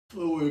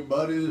Hello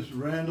everybody, this is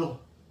Randall.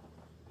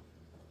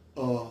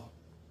 I was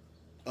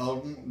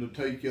wanting to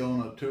take you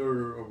on a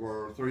tour of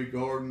our 3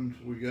 gardens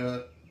we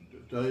got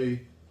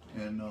today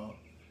and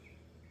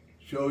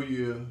show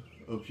you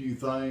a few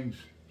things.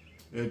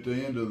 At the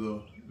end of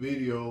the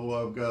video,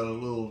 I've got a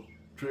little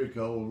trick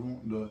I was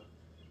wanting to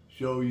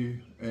show you.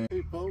 And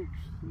hey folks,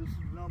 this is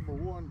number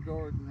 1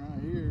 garden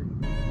right here.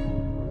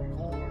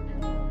 Corn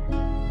and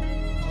onions,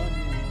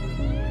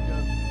 and we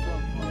got some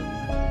sunflowers.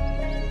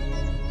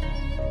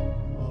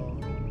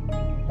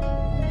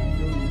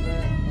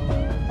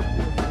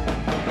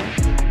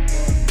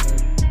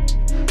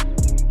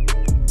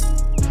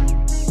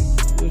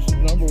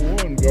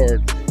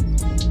 Garden.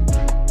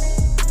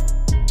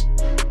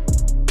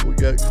 We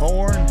got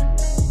corn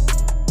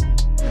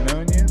and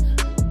onions,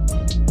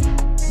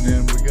 and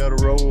then we got a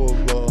row of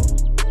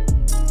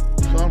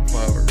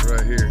sunflowers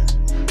right here.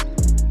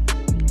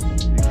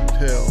 You can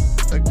tell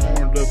that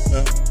corn's up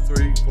about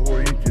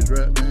 3-4 inches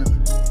right now.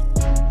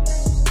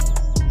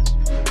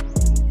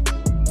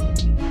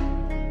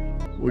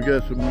 We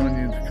got some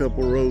onions, a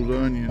couple rows of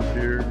onions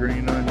here,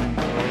 green onions,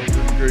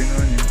 green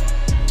onions.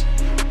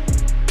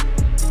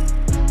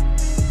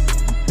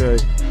 Okay,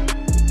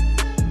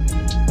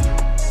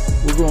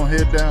 we're going to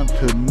head down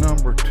to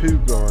number 2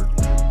 garden.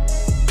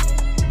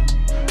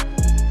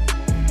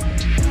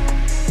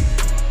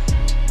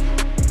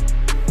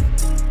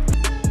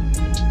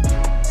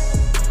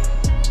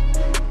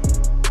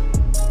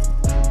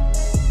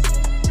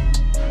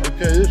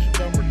 Okay, this is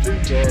number 2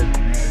 garden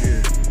right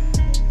here.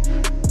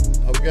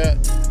 I've got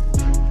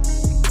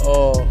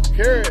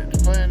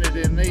carrots planted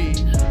in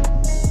these,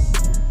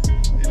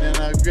 and then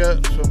I've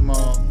got some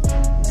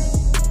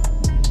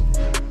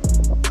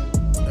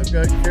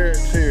got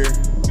carrots here,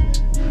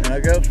 and I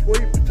got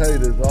sweet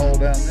potatoes all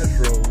down this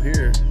row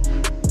here.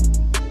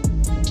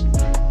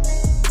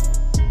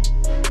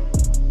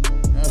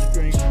 Nice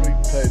green sweet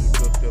potatoes,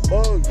 but the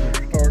bugs are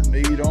starting to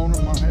eat on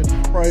them. I had to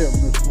spray them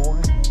this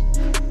morning.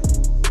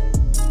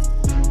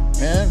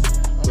 And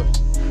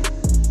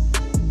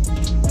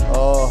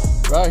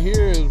right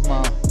here is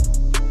my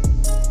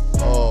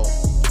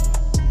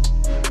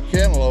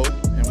cantaloupe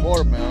and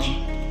watermelon.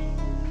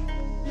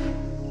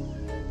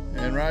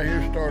 And right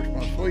here starts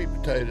my sweet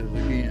potatoes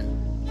again.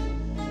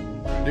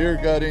 Deer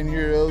got in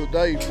here the other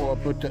day before I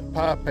put that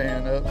pie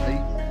pan up and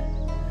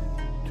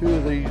ate 2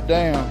 of these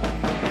down.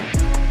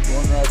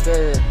 One right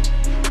there,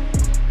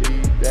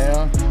 he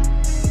down.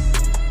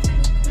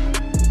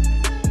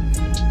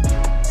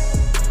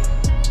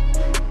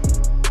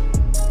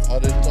 I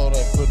just thought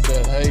I'd put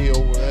that hay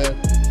over that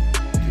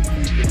to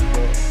keep it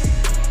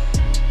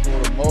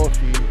sort of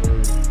mossy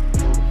or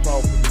sort of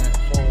soften that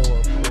soil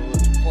up a little.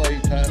 It's clay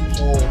type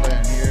soil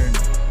down here.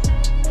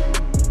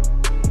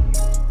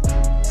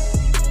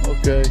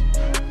 Okay,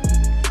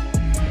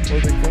 what are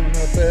they coming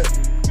up at?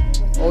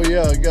 Oh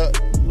yeah, I got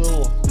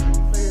little.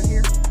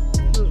 Here.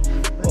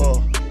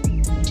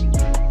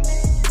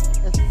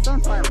 That's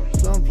sunflowers.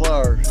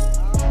 Sunflowers.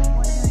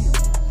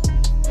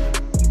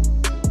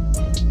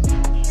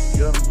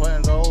 Got them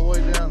planted all the way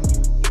down the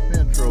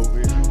fence row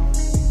here.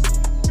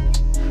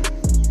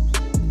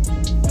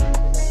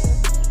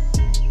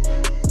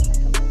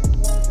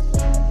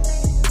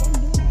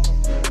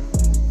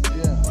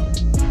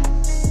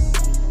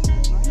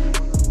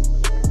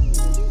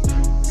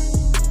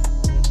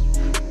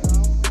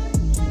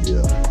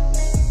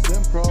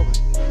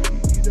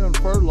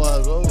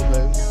 Fertilize those,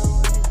 baby.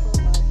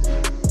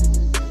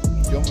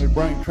 You want me to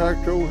bring the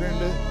tractor over here and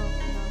do it?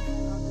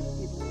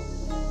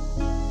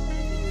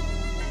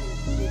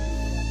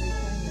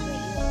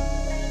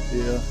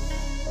 Yeah.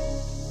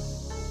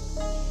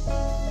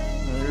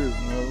 There's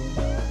another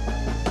one.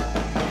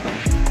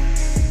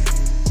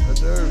 Right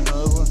there's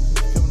another one.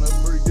 It's coming up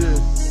pretty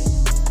good.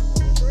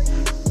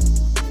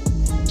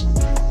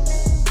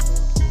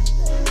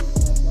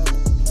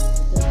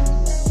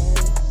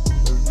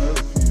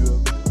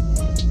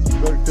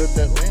 Cut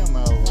that limb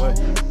out of the way.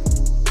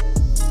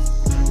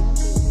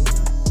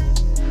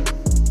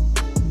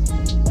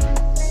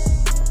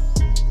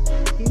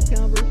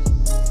 Cucumbers.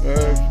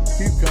 There's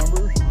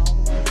cucumbers.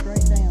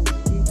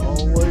 All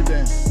the way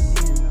down.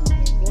 And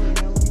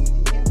watermelons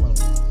and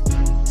cantaloupe.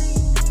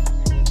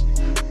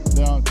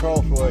 Down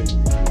crossway.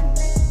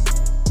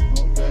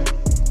 Okay.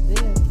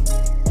 Then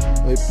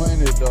They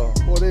planted,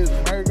 what is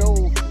it,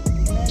 marigolds?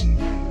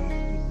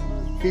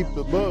 Keep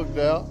the bugs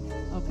out.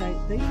 okay,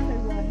 these 2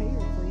 right here are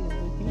for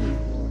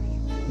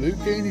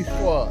Zucchini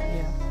squash.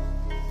 yeah.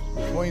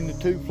 Between the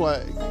 2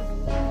 flags. Okay.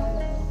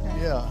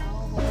 Yeah.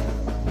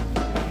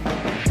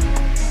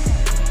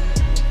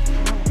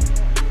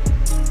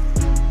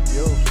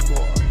 Yellow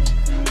squash.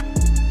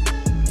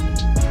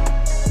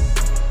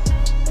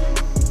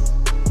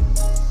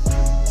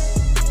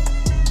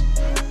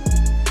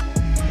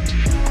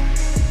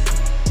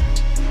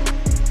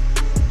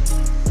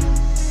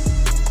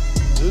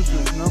 This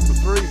is number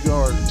 3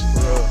 garden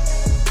for us.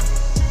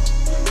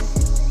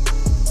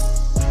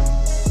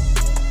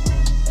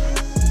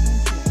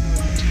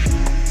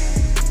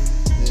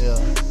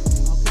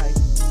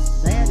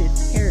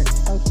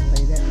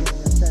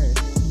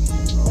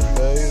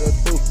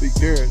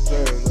 carrots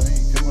there. They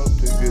ain't come up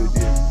too good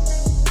yet.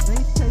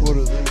 These two, What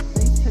are these?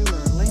 These two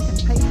are Lincoln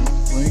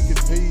peas.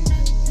 Lincoln peas.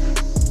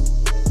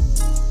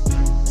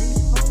 These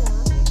four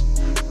are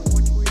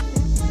what we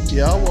said.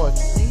 Yeah, I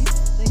watch. These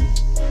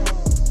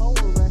four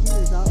right here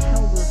is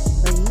October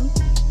beans.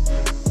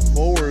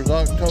 4 is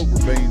October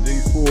beans.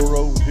 These 4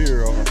 rows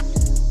here are.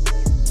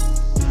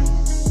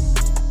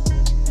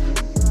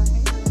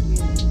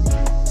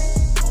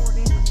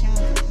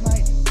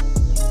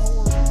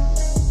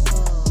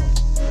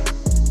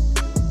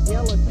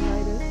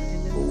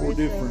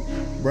 Different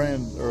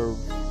brands or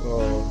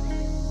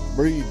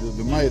breeds of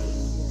tomatoes.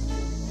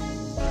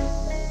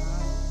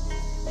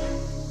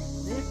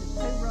 This is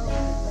 2 rows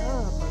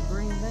of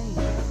green beans.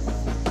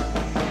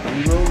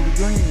 2 rows of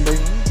green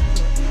beans.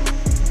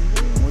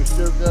 And we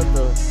still got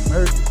the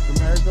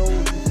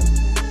marigolds.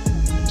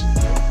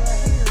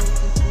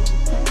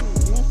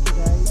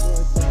 Yesterday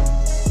was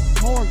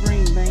more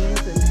green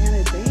beans, and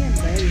at the end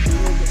there you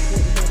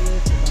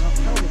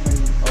October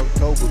beans.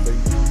 October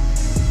beans.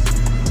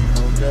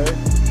 Okay.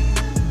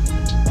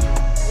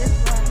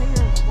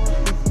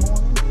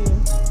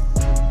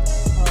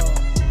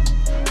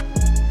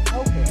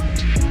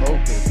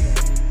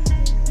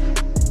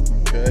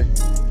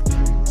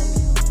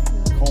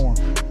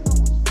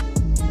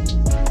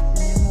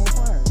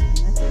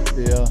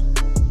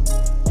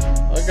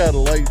 Got a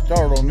late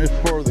start on this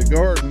part of the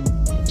garden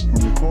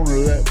from the corner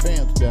of that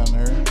fence down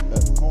there,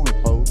 that corner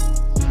post.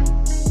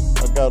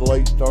 I got a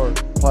late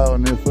start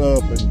plowing this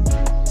up and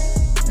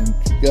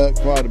got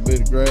quite a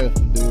bit of grass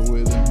to deal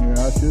with in here.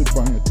 I should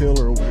bring a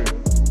tiller over here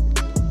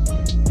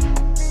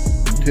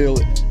and till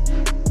it.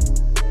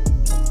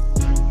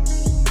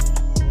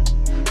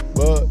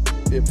 But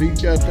if he's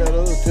got that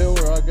other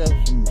tiller, I got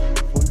some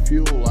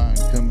fuel line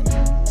coming in.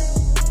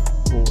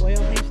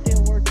 Well, he's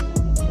still working on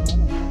it, so I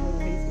don't know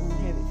whether he's going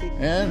to have it fixed.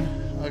 And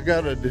I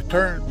got a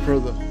deterrent for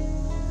the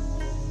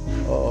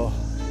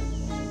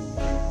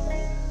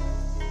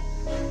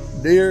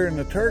deer and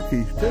the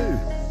turkeys too.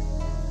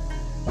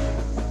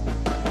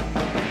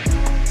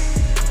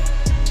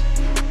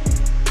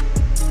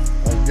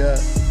 I've got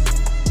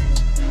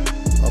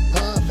a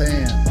pie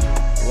pan,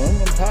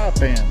 aluminum pie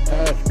pan,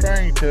 tie a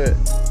string to it,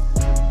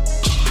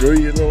 drill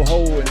your little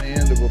hole in the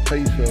end of a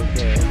piece of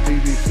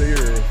PVC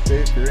or a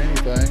stick or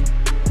anything,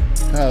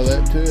 tie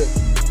that to it.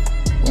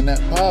 When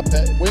that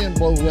wind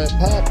blows that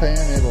pie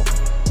pan,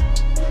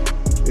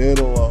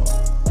 it'll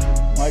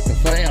make a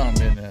sound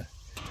and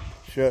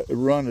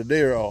run the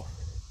deer off.